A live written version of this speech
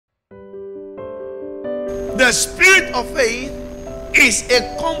The spirit of faith is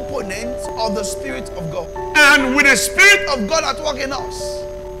a component of the Spirit of God. And with the Spirit of God at work in us,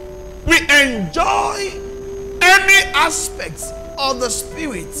 we enjoy any aspects of the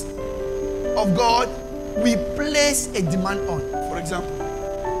Spirit of God we place a demand on. For example,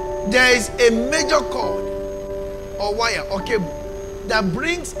 there is a major cord or wire or cable that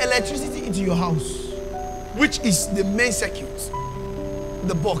brings electricity into your house, which is the main circuit,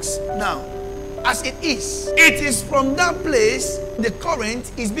 the box. Now, as it is from that place the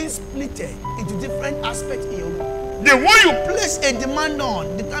current is being splitted into different aspects in your room. The one you place a demand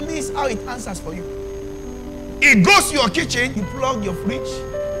on determines how it answers for you. It goes to your kitchen, you plug your fridge,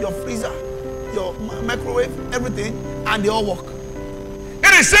 your freezer, your microwave, everything, and they all work. In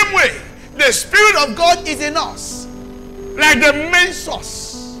the same way, the Spirit of God is in us, like the main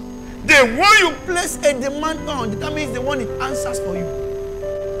source. The one you place a demand on determines the one it answers for you.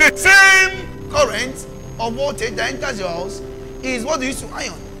 The same current or voltage that enters your house is what you use to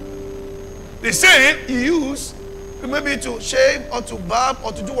iron. The same you use maybe to shave or to barb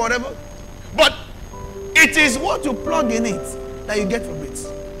or to do whatever. But it is what you plug in it that you get from it.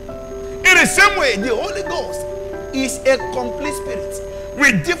 In the same way, the Holy Ghost is a complete spirit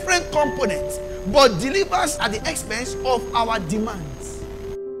with different components, but delivers at the expense of our demands.